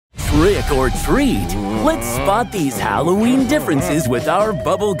Trick or treat! Let's spot these Halloween differences with our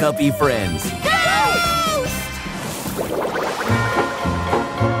Bubble Guppy friends. Ghost!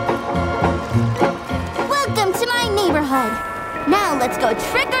 Welcome to my neighborhood. Now let's go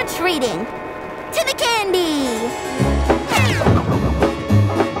trick-or-treating. To the candy!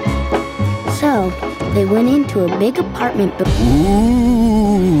 So, they went into a big apartment building.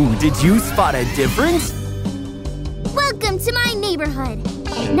 Ooh, did you spot a difference? Welcome to my neighborhood.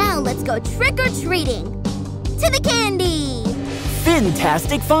 Now let's go trick-or-treating. To the candy!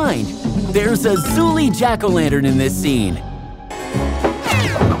 Fantastic find! There's a Zuli jack-o'-lantern in this scene.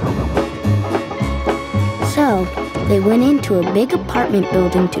 So, they went into a big apartment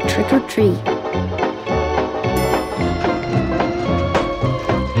building to trick-or-treat.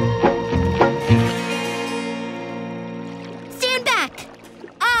 Stand back!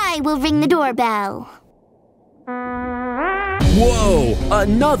 I will ring the doorbell. Whoa!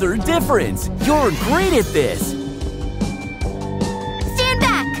 Another difference! You're great at this! Stand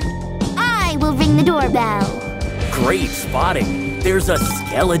back! I will ring the doorbell. Great spotting! There's a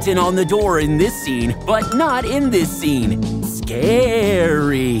skeleton on the door in this scene, but not in this scene.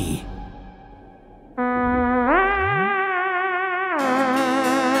 Scary!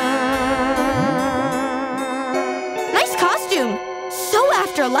 Nice costume! So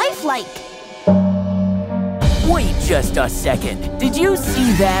afterlife-like. Wait just a second. Did you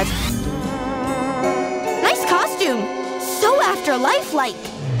see that? Nice costume! So afterlife-like.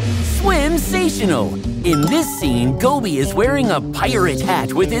 Swimsational! In this scene, Gobi is wearing a pirate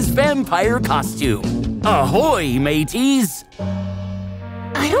hat with his vampire costume. Ahoy, mateys!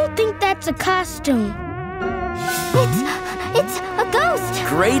 I don't think that's a costume. It's a ghost!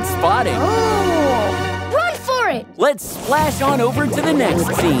 Great spotting! Oh! Run for it! Let's splash on over to the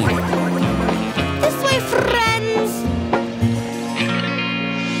next scene. This way, friends!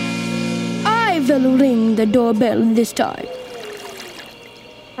 I will ring the doorbell this time.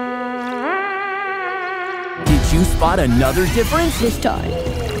 Did you spot another difference? This time.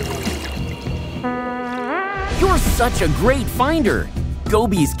 You're such a great finder.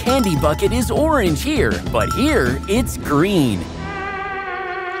 Gobi's candy bucket is orange here, but here it's green.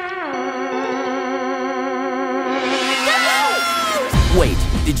 Wait,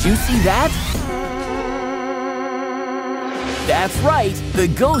 did you see that? That's right, the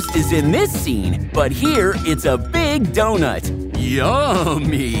ghost is in this scene, but here it's a big donut.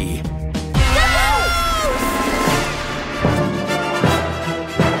 Yummy!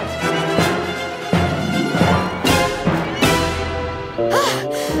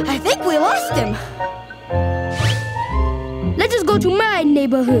 I think we lost him. Let us go to my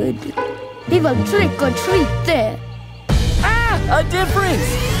neighborhood. We will trick or treat there. Ah, a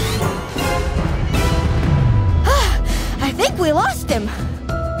difference! I think we lost him.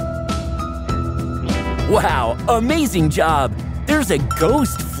 Wow, amazing job! There's a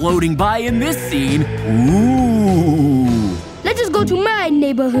ghost floating by in this scene. Ooh! Let us go to my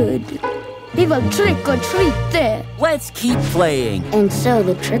neighborhood. We will trick or treat there. Let's keep playing. And so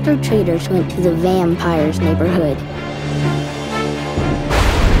the trick-or-treaters went to the vampire's neighborhood.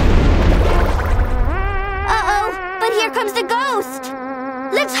 Uh-oh, but here comes the ghost.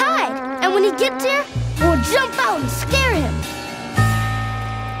 Let's hide, and when he gets here, we'll jump out and scare him.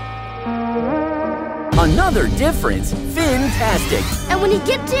 Another difference. Fantastic. And when he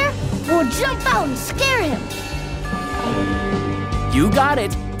gets here, we'll jump out and scare him. You got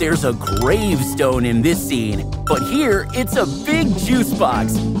it. There's a gravestone in this scene, but here it's a big juice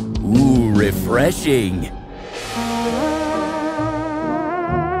box. Ooh, refreshing.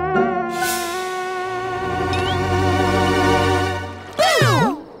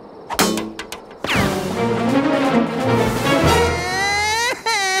 Boom!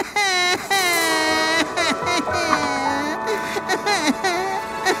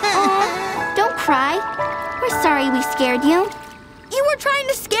 Don't cry. We're sorry we scared you. You were trying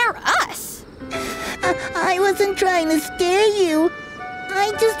to scare us. I wasn't trying to scare you.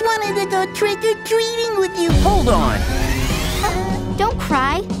 I just wanted to go trick-or-treating with you. Hold on. Don't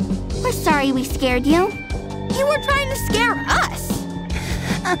cry. We're sorry we scared you. You were trying to scare us.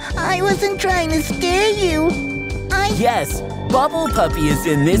 I wasn't trying to scare you. Yes, Bubble Puppy is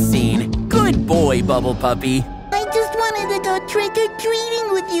in this scene. Good boy, Bubble Puppy. I just wanted to go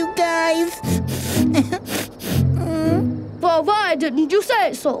trick-or-treating with you guys. Well, why didn't you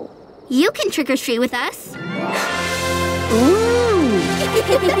say so? You can trick-or-treat with us. Ooh!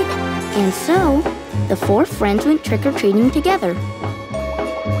 And so, the four friends went trick-or-treating together.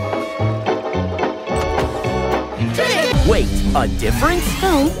 Wait, a difference?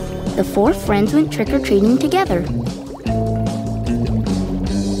 So, the four friends went trick-or-treating together.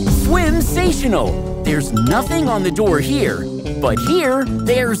 Sensational! There's nothing on the door here, but here,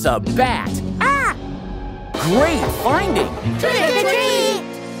 there's a bat. Ah! Great finding! Trick or treat!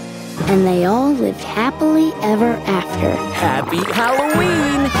 And they all lived happily ever after. Happy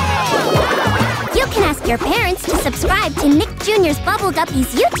Halloween! You can ask your parents to subscribe to Nick Jr.'s Bubble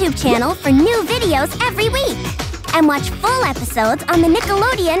Guppies YouTube channel for new videos every week. And watch full episodes on the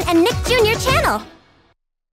Nickelodeon and Nick Jr. channel.